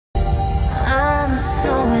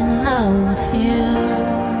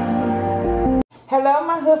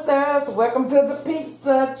sisters, welcome to the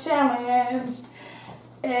pizza challenge.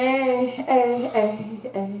 Hey, hey, hey,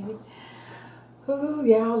 hey. Ooh,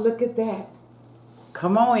 y'all, look at that.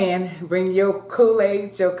 Come on in, bring your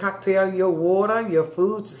Kool-Aid, your cocktail, your water, your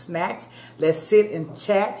food, your snacks. Let's sit and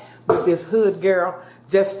chat with this hood girl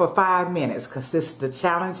just for 5 minutes, because this is the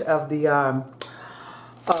challenge of the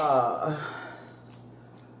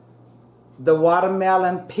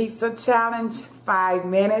watermelon pizza challenge. 5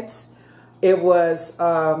 minutes. It was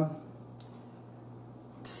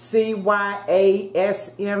CYASMAR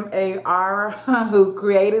who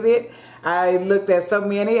created it. I looked at so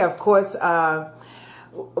many. Of course,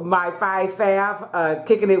 my 5 Fab,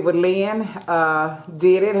 Kicking It with Lynn,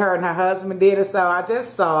 did it. Her and her husband did it. So I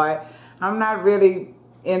just saw it. I'm not really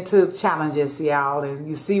into challenges, y'all. And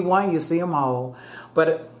you see one, you see them all.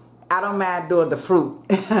 But I don't mind doing the fruit,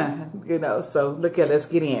 you know. So look here, let's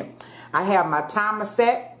get in. I have my timer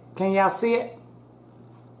set. Can y'all see it?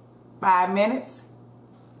 5 minutes.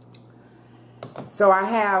 So I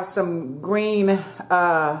have some green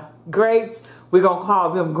grapes. We're going to call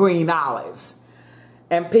them green olives.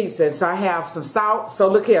 And pizza. So I have some salt. So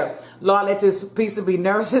look here. Lord, let this pizza be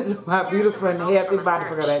nourishing to my beautiful and healthy body.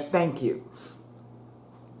 For that. Thank you.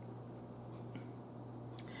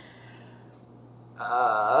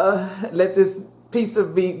 Let this pizza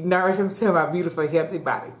be nourishing to my beautiful healthy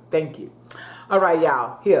body. Thank you. All right,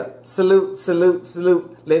 y'all. Here, salute, salute,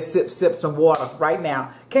 salute. Let's sip some water right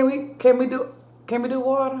now. Can we do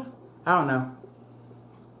water? I don't know.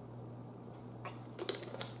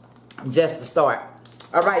 Just to start.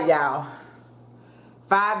 All right, y'all.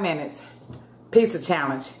 5 minutes. Pizza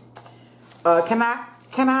challenge. Can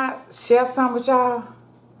I share some with y'all?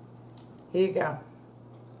 Here you go.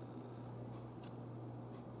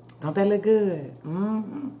 Don't that look good?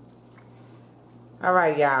 Mm-hmm. All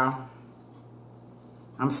right, y'all.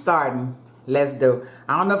 I'm starting. Let's do.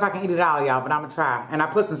 I don't know if I can eat it all, y'all, but I'm gonna try. And I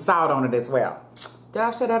put some salt on it as well. Did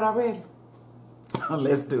I say that already?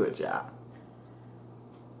 Let's do it, y'all.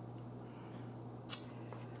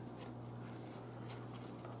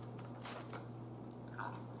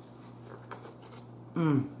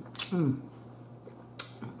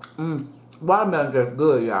 Watermelon is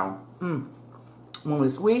good, y'all. When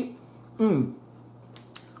it's sweet,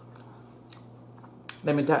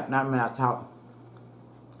 Let me talk. Not me. I talk.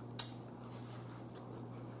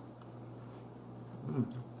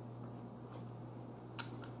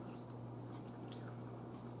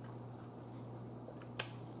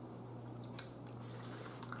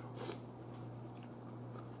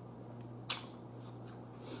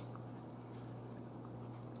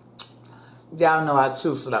 Y'all know I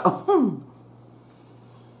chew slow.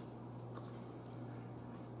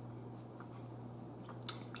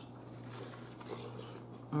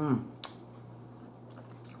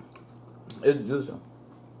 It's juicy.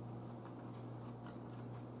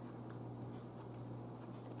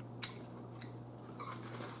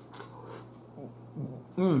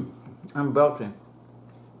 I'm belching.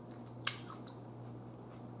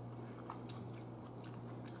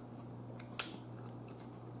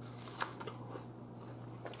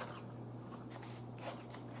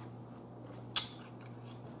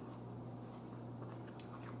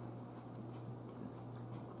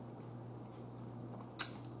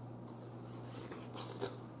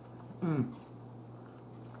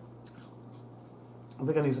 I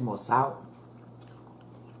think I need some more salt.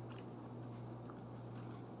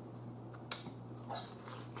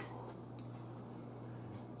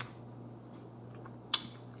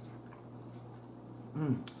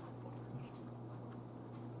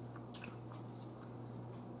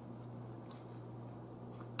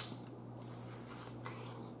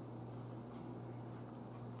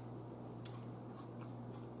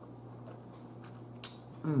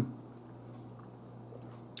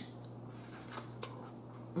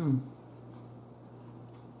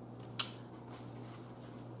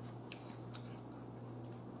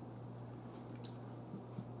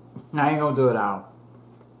 I ain't gonna do it all.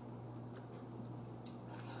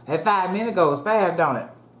 That 5 minutes goes fast, don't it?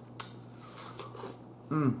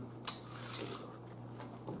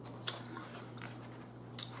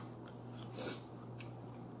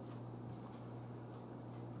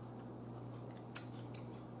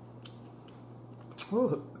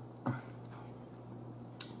 Ooh.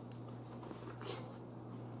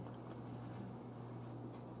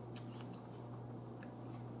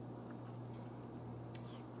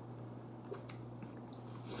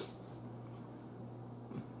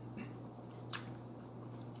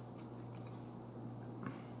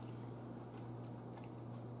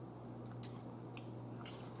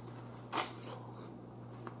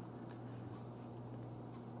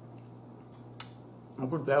 I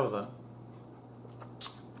think that was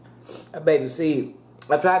a baby seed.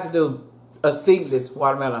 I tried to do a seedless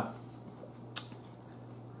watermelon.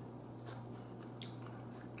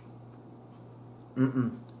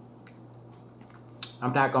 I'm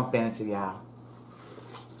not gonna finish it, y'all.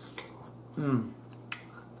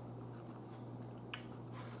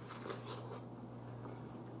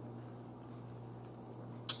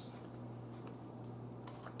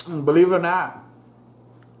 Believe it or not,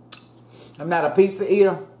 I'm not a pizza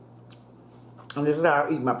eater. And this is how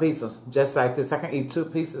I eat my pizzas. Just like this. I can eat 2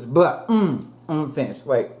 pieces. But, I'm finished.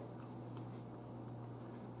 Wait.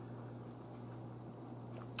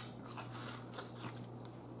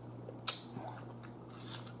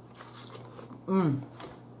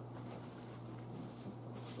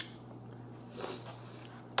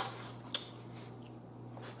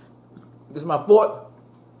 This is my 4th.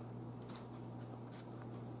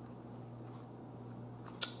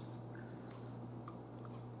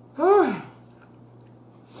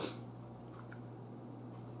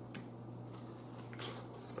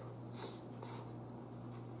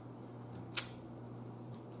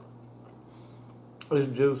 It's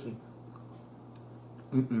juicy.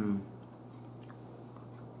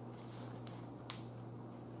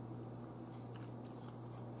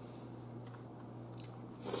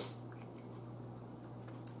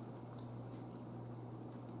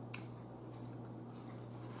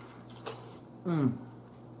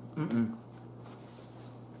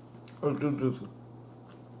 It's too juicy.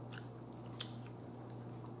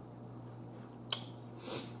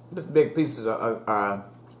 This big pieces are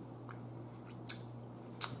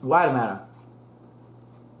watermelon.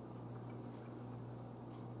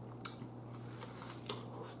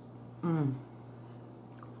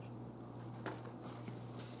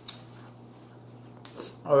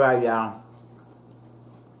 All right, y'all.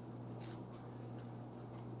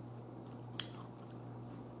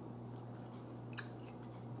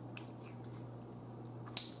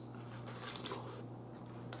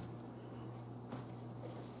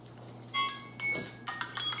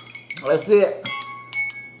 That's it.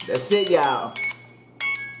 That's it, y'all.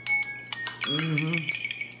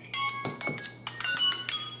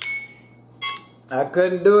 I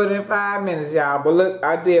couldn't do it in 5 minutes, y'all. But look,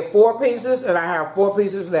 I did 4 pieces, and I have 4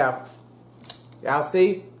 pieces left. Y'all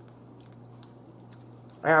see?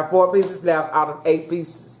 I have 4 pieces left out of 8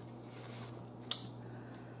 pieces.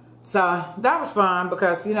 So, that was fun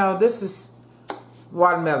because, you know, this is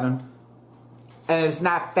watermelon. And it's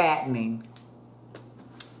not fattening.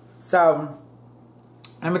 So,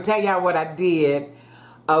 I'm going to tell y'all what I did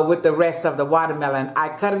with the rest of the watermelon. I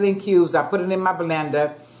cut it in cubes. I put it in my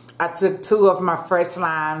blender. I took 2 of my fresh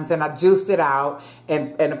limes and I juiced it out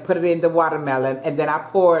and put it in the watermelon. And then I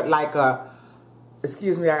poured like a,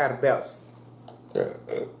 excuse me, I got a belch.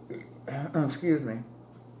 Excuse me.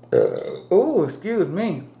 Ooh, excuse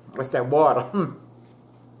me. What's that water?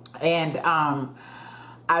 And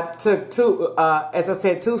I took 2, as I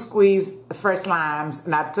said, 2 squeezed fresh limes.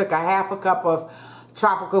 And I took a half a cup of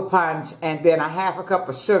tropical punch and then a half a cup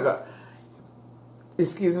of sugar.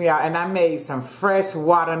 Excuse me, y'all. And I made some fresh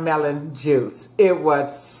watermelon juice. It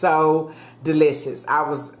was so delicious.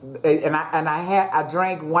 I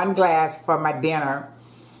drank 1 glass for my dinner,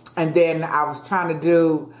 and then I was trying to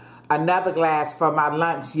do another glass for my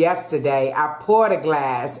lunch yesterday. I poured a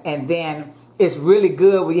glass, and then it's really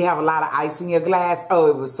good when you have a lot of ice in your glass. Oh,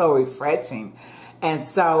 it was so refreshing. And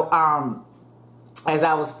so, as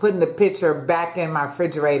I was putting the pitcher back in my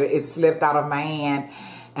refrigerator, it slipped out of my hand.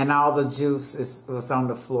 And all the juice was on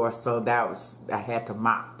the floor, so I had to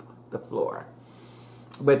mop the floor.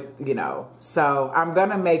 But, you know, so I'm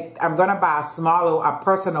gonna buy a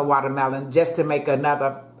personal watermelon just to make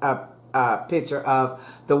another pitcher of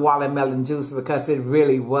the watermelon juice because it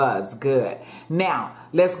really was good. Now,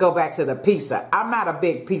 let's go back to the pizza. I'm not a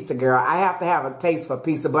big pizza girl. I have to have a taste for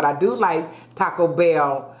pizza, but I do like Taco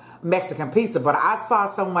Bell Mexican pizza. But I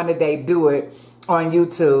saw someone today do it on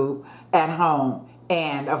YouTube at home.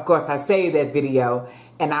 And, of course, I saved that video,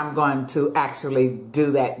 and I'm going to actually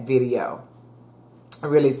do that video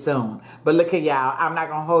really soon. But look at y'all. I'm not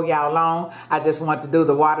going to hold y'all long. I just want to do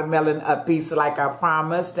the watermelon piece like I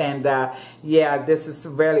promised. And, yeah, this is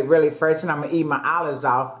really, really fresh. And I'm going to eat my olives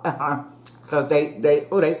off. Because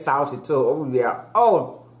they salty, too. Oh, yeah.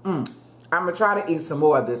 Oh, I'm going to try to eat some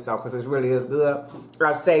more of this, though, because it really is good.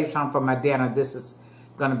 I saved some for my dinner. This is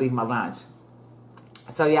going to be my lunch.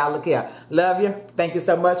 So y'all look here. Love you. Thank you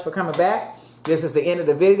so much for coming back. This is the end of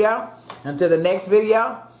the video. Until the next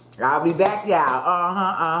video, I'll be back,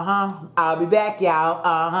 y'all. I'll be back, y'all.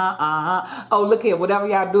 Oh, look here. Whatever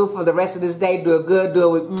y'all do for the rest of this day, do it good.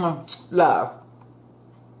 Do it with love.